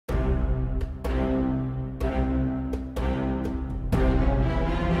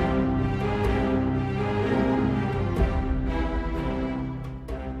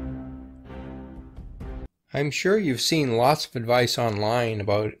I'm sure you've seen lots of advice online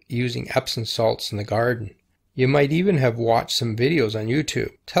about using Epsom salts in the garden. You might even have watched some videos on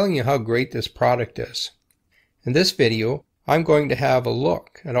YouTube telling you how great this product is. In this video, I'm going to have a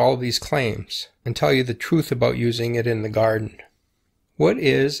look at all of these claims and tell you the truth about using it in the garden. What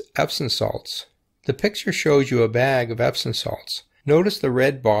is Epsom salts? The picture shows you a bag of Epsom salts. Notice the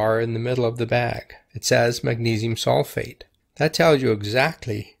red bar in the middle of the bag. It says magnesium sulfate. That tells you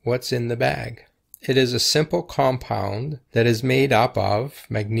exactly what's in the bag. It is a simple compound that is made up of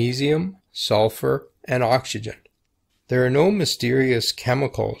magnesium, sulfur, and oxygen. There are no mysterious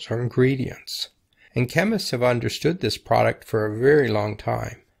chemicals or ingredients, and chemists have understood this product for a very long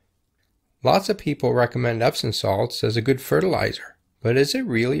time. Lots of people recommend Epsom salts as a good fertilizer, but is it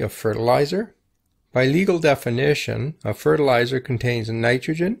really a fertilizer? By legal definition, a fertilizer contains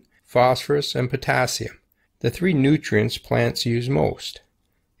nitrogen, phosphorus, and potassium, the three nutrients plants use most.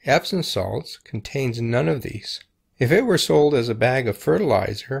 Epsom salts contains none of these. If it were sold as a bag of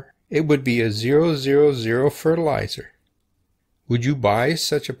fertilizer, it would be a 000 fertilizer. Would you buy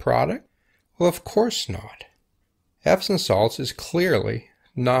such a product? Well, of course not. Epsom salts is clearly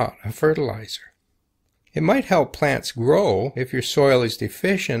not a fertilizer. It might help plants grow if your soil is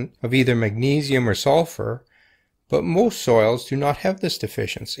deficient of either magnesium or sulfur, but most soils do not have this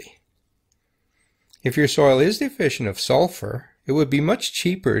deficiency. If your soil is deficient of sulfur, it would be much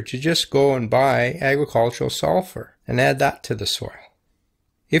cheaper to just go and buy agricultural sulfur and add that to the soil.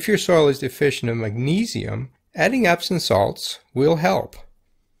 If your soil is deficient of magnesium, adding Epsom salts will help.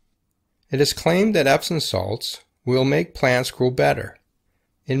 It is claimed that Epsom salts will make plants grow better.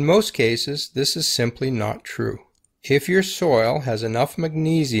 In most cases, this is simply not true. If your soil has enough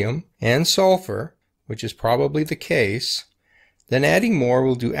magnesium and sulfur, which is probably the case, then adding more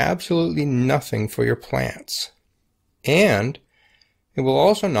will do absolutely nothing for your plants. And it will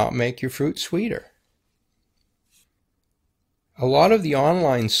also not make your fruit sweeter. A lot of the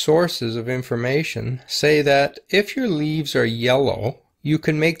online sources of information say that if your leaves are yellow, you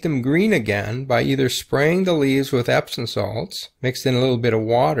can make them green again by either spraying the leaves with Epsom salts, mixed in a little bit of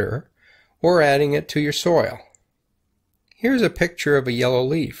water, or adding it to your soil. Here's a picture of a yellow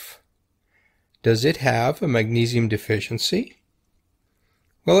leaf. Does it have a magnesium deficiency?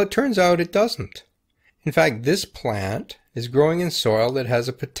 Well, it turns out it doesn't. In fact, this plant is growing in soil that has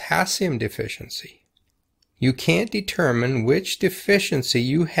a potassium deficiency. You can't determine which deficiency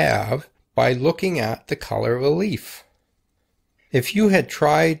you have by looking at the color of a leaf. If you had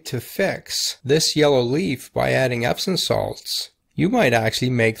tried to fix this yellow leaf by adding Epsom salts, you might actually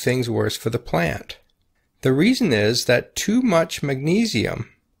make things worse for the plant. The reason is that too much magnesium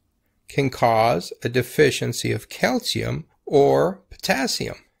can cause a deficiency of calcium or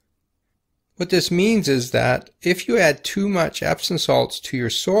potassium. What this means is that if you add too much Epsom salts to your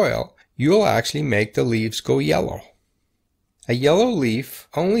soil, you'll actually make the leaves go yellow. A yellow leaf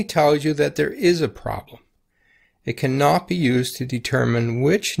only tells you that there is a problem. It cannot be used to determine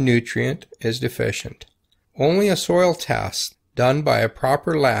which nutrient is deficient. Only a soil test done by a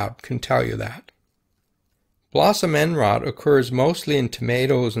proper lab can tell you that. Blossom end rot occurs mostly in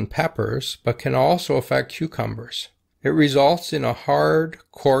tomatoes and peppers, but can also affect cucumbers. It results in a hard,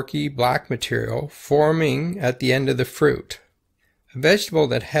 corky black material forming at the end of the fruit. A vegetable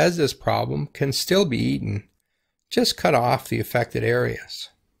that has this problem can still be eaten. Just cut off the affected areas.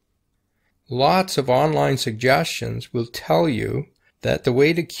 Lots of online suggestions will tell you that the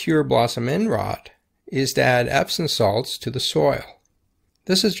way to cure blossom end rot is to add Epsom salts to the soil.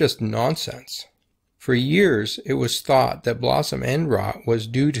 This is just nonsense. For years, it was thought that blossom end rot was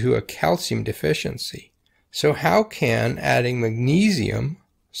due to a calcium deficiency. So how can adding magnesium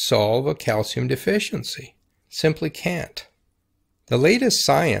solve a calcium deficiency? Simply can't. The latest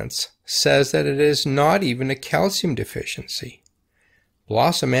science says that it is not even a calcium deficiency.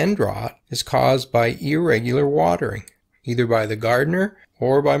 Blossom end rot is caused by irregular watering, either by the gardener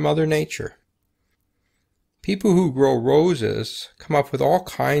or by Mother Nature. People who grow roses come up with all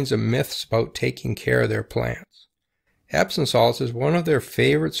kinds of myths about taking care of their plants. Epsom salts is one of their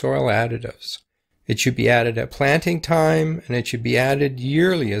favorite soil additives. It should be added at planting time, and it should be added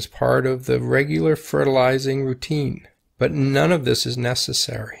yearly as part of the regular fertilizing routine. But none of this is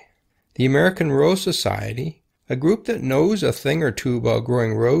necessary. The American Rose Society, a group that knows a thing or two about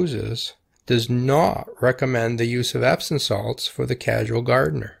growing roses, does not recommend the use of Epsom salts for the casual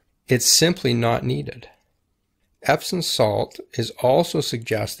gardener. It's simply not needed. Epsom salt is also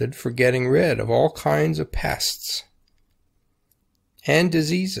suggested for getting rid of all kinds of pests and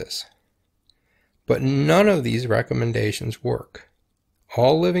diseases. But none of these recommendations work.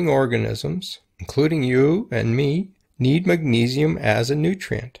 All living organisms, including you and me, need magnesium as a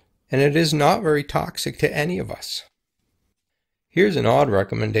nutrient, and it is not very toxic to any of us. Here's an odd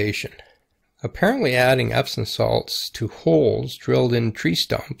recommendation. Apparently adding Epsom salts to holes drilled in tree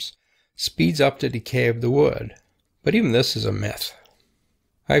stumps speeds up the decay of the wood, but even this is a myth.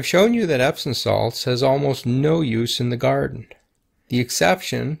 I've shown you that Epsom salts has almost no use in the garden. The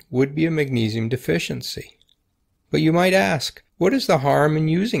exception would be a magnesium deficiency. But you might ask, what is the harm in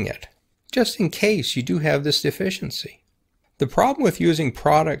using it, just in case you do have this deficiency? The problem with using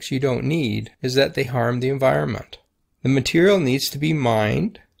products you don't need is that they harm the environment. The material needs to be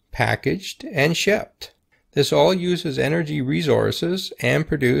mined, packaged, and shipped. This all uses energy resources and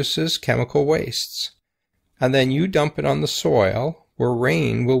produces chemical wastes. And then you dump it on the soil where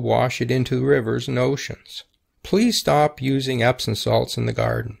rain will wash it into rivers and oceans. Please stop using Epsom salts in the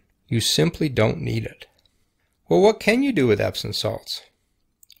garden. You simply don't need it. Well, what can you do with Epsom salts?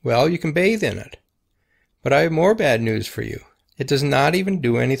 Well, you can bathe in it. But I have more bad news for you. It does not even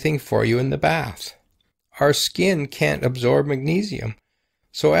do anything for you in the bath. Our skin can't absorb magnesium,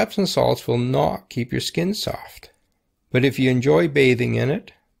 so Epsom salts will not keep your skin soft. But if you enjoy bathing in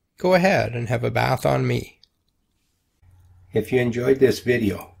it, go ahead and have a bath on me. If you enjoyed this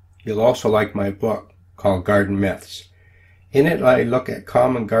video, you'll also like my book called Garden Myths. In it, I look at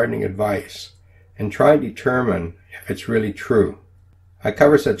common gardening advice and try and determine if it's really true. I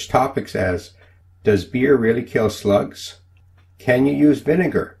cover such topics as, does beer really kill slugs? Can you use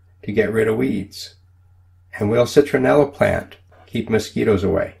vinegar to get rid of weeds? And will citronella plant keep mosquitoes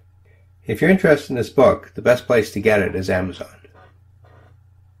away? If you're interested in this book, the best place to get it is Amazon.